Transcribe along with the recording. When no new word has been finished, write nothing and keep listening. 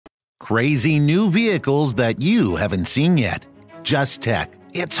crazy new vehicles that you haven't seen yet. Just Tech.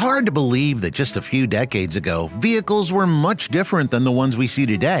 It's hard to believe that just a few decades ago, vehicles were much different than the ones we see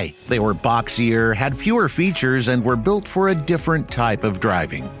today. They were boxier, had fewer features, and were built for a different type of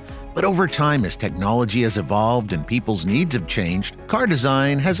driving. But over time, as technology has evolved and people's needs have changed, car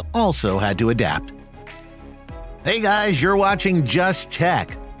design has also had to adapt. Hey guys, you're watching Just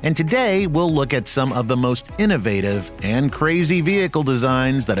Tech, and today we'll look at some of the most innovative and crazy vehicle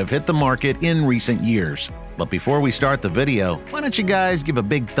designs that have hit the market in recent years. But before we start the video, why don't you guys give a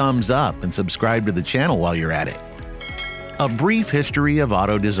big thumbs up and subscribe to the channel while you're at it. A brief history of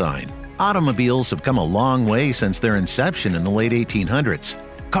auto design. Automobiles have come a long way since their inception in the late 1800s.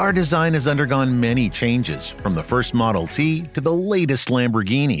 Car design has undergone many changes, from the first Model T to the latest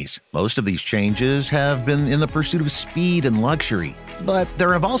Lamborghinis. Most of these changes have been in the pursuit of speed and luxury, but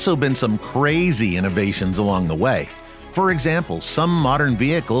there have also been some crazy innovations along the way. For example, some modern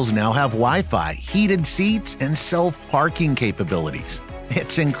vehicles now have Wi-Fi, heated seats, and self-parking capabilities.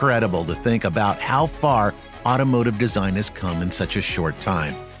 It's incredible to think about how far automotive design has come in such a short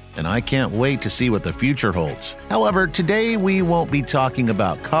time, and I can't wait to see what the future holds. However, today we won't be talking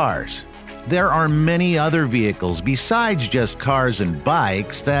about cars. There are many other vehicles besides just cars and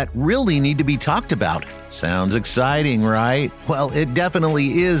bikes that really need to be talked about. Sounds exciting, right? Well, it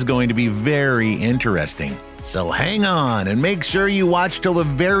definitely is going to be very interesting. So hang on and make sure you watch till the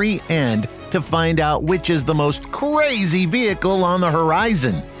very end to find out which is the most crazy vehicle on the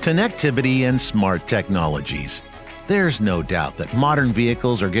horizon. Connectivity and smart technologies. There's no doubt that modern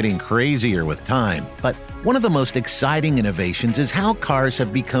vehicles are getting crazier with time, but one of the most exciting innovations is how cars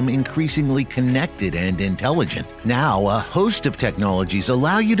have become increasingly connected and intelligent. Now, a host of technologies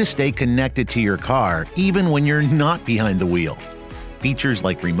allow you to stay connected to your car even when you're not behind the wheel. Features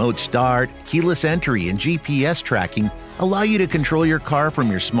like remote start, keyless entry, and GPS tracking allow you to control your car from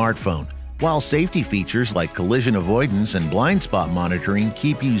your smartphone, while safety features like collision avoidance and blind spot monitoring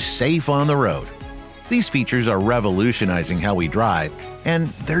keep you safe on the road. These features are revolutionizing how we drive, and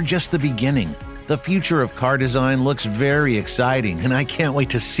they're just the beginning. The future of car design looks very exciting, and I can't wait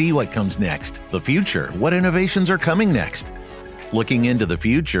to see what comes next. The future, what innovations are coming next? Looking into the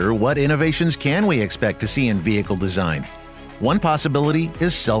future, what innovations can we expect to see in vehicle design? One possibility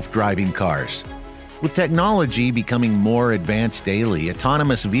is self-driving cars. With technology becoming more advanced daily,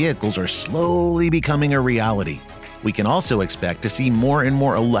 autonomous vehicles are slowly becoming a reality. We can also expect to see more and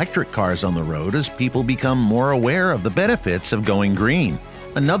more electric cars on the road as people become more aware of the benefits of going green.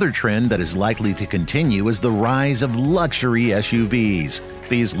 Another trend that is likely to continue is the rise of luxury SUVs.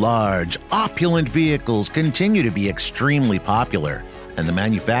 These large, opulent vehicles continue to be extremely popular, and the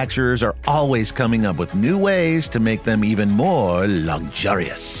manufacturers are always coming up with new ways to make them even more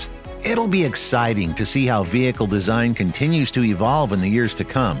luxurious. It'll be exciting to see how vehicle design continues to evolve in the years to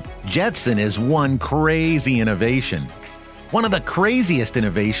come. Jetson is one crazy innovation. One of the craziest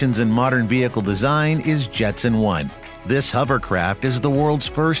innovations in modern vehicle design is Jetson 1. This hovercraft is the world's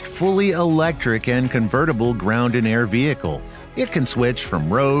first fully electric and convertible ground-and-air vehicle. It can switch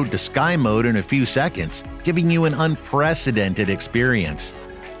from road to sky mode in a few seconds, giving you an unprecedented experience.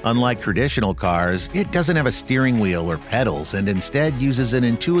 Unlike traditional cars, it doesn't have a steering wheel or pedals and instead uses an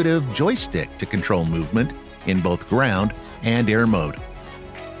intuitive joystick to control movement in both ground and air mode.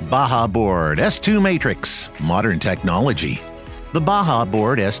 Baja Board S2 Matrix Modern Technology. The Baja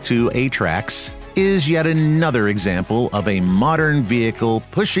Board S2 A-Trax is yet another example of a modern vehicle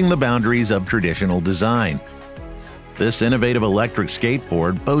pushing the boundaries of traditional design. This innovative electric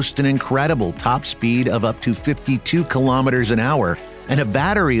skateboard boasts an incredible top speed of up to 52 kilometers an hour and a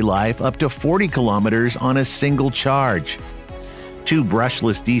battery life up to 40 kilometers on a single charge. Two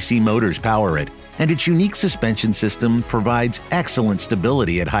brushless DC motors power it, and its unique suspension system provides excellent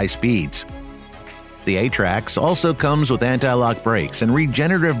stability at high speeds. The A-Trax also comes with anti-lock brakes and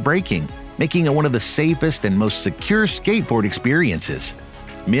regenerative braking, making it one of the safest and most secure skateboard experiences.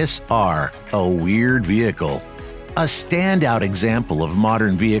 Miss R, a weird vehicle. A standout example of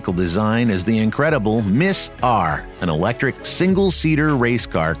modern vehicle design is the incredible Miss R, an electric single-seater race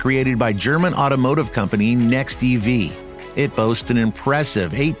car created by German automotive company Next EV. It boasts an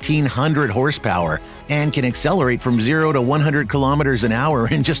impressive 1,800 horsepower and can accelerate from 0 to 100 kilometers an hour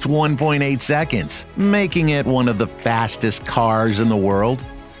in just 1.8 seconds, making it one of the fastest cars in the world.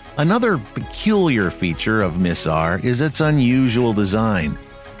 Another peculiar feature of Miss R is its unusual design.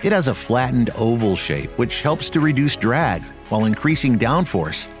 It has a flattened oval shape which helps to reduce drag while increasing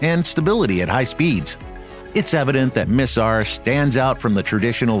downforce and stability at high speeds. It's evident that Miss R stands out from the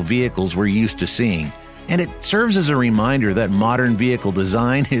traditional vehicles we're used to seeing, and it serves as a reminder that modern vehicle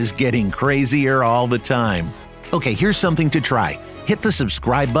design is getting crazier all the time. Okay, here's something to try. Hit the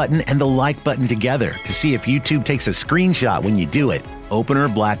subscribe button and the like button together to see if YouTube takes a screenshot when you do it. Opener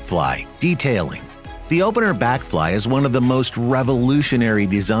Blackfly. Detailing. The Opener Backfly is one of the most revolutionary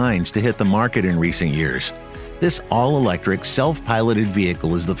designs to hit the market in recent years. This all-electric, self-piloted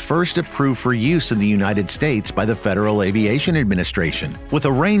vehicle is the first approved for use in the United States by the Federal Aviation Administration. With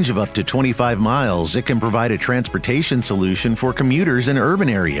a range of up to 25 miles, it can provide a transportation solution for commuters in urban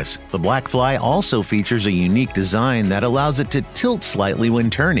areas. The Blackfly also features a unique design that allows it to tilt slightly when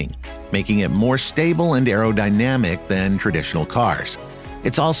turning, making it more stable and aerodynamic than traditional cars.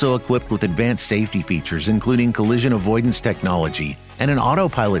 It's also equipped with advanced safety features, including collision avoidance technology and an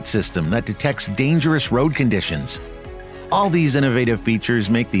autopilot system that detects dangerous road conditions. All these innovative features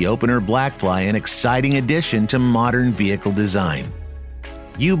make the Opener Blackfly an exciting addition to modern vehicle design.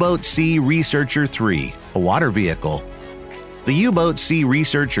 U-Boat Sea Researcher 3, a water vehicle. The U-Boat Sea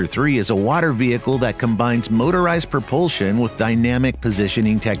Researcher 3 is a water vehicle that combines motorized propulsion with dynamic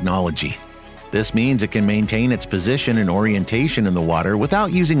positioning technology. This means it can maintain its position and orientation in the water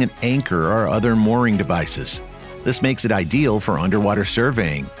without using an anchor or other mooring devices. This makes it ideal for underwater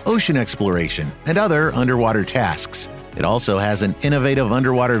surveying, ocean exploration, and other underwater tasks. It also has an innovative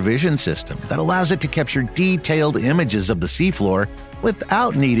underwater vision system that allows it to capture detailed images of the seafloor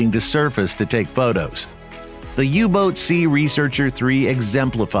without needing to surface to take photos. The U-Boat Sea Researcher 3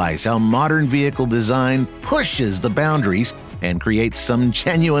 exemplifies how modern vehicle design pushes the boundaries and creates some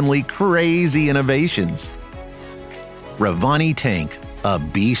genuinely crazy innovations. Ravani Tank, a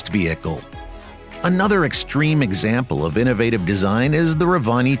beast vehicle. Another extreme example of innovative design is the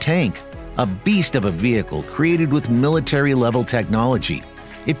Ravani Tank, a beast of a vehicle created with military-level technology.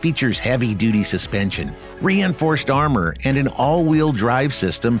 It features heavy-duty suspension, reinforced armor, and an all-wheel drive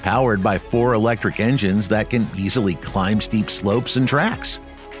system powered by 4 electric engines that can easily climb steep slopes and tracks.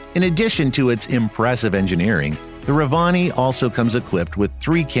 In addition to its impressive engineering, the Ravani also comes equipped with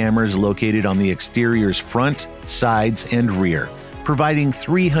 3 cameras located on the exterior's front, sides, and rear, providing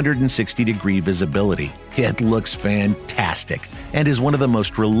 360-degree visibility. It looks fantastic and is one of the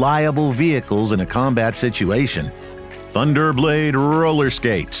most reliable vehicles in a combat situation. Thunderblade roller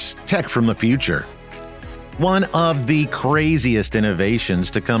skates, tech from the future. One of the craziest innovations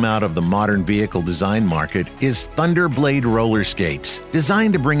to come out of the modern vehicle design market is Thunderblade roller skates,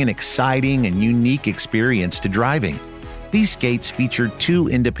 designed to bring an exciting and unique experience to driving. These skates feature 2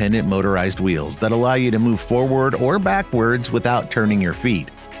 independent motorized wheels that allow you to move forward or backwards without turning your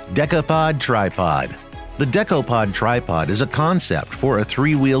feet. Decapod Tripod. The Decapod Tripod is a concept for a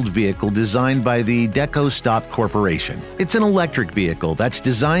 3-wheeled vehicle designed by the DecoStop Corporation. It's an electric vehicle that's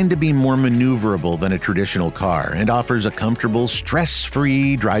designed to be more maneuverable than a traditional car and offers a comfortable,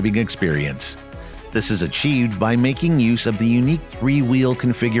 stress-free driving experience. This is achieved by making use of the unique 3-wheel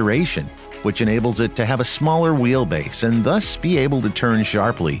configuration, which enables it to have a smaller wheelbase and thus be able to turn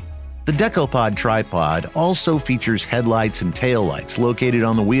sharply. The Decapod Tripod also features headlights and taillights located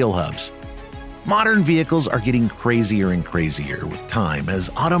on the wheel hubs. Modern vehicles are getting crazier and crazier with time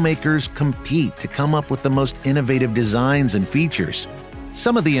as automakers compete to come up with the most innovative designs and features.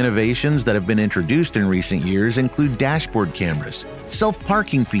 Some of the innovations that have been introduced in recent years include dashboard cameras,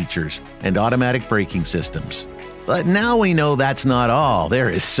 self-parking features, and automatic braking systems. But now we know that's not all. There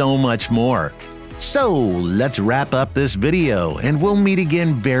is so much more. So let's wrap up this video and we'll meet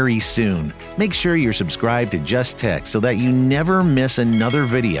again very soon. Make sure you're subscribed to Just Tech so that you never miss another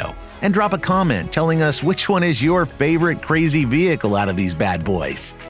video. And drop a comment telling us which one is your favorite crazy vehicle out of these bad boys.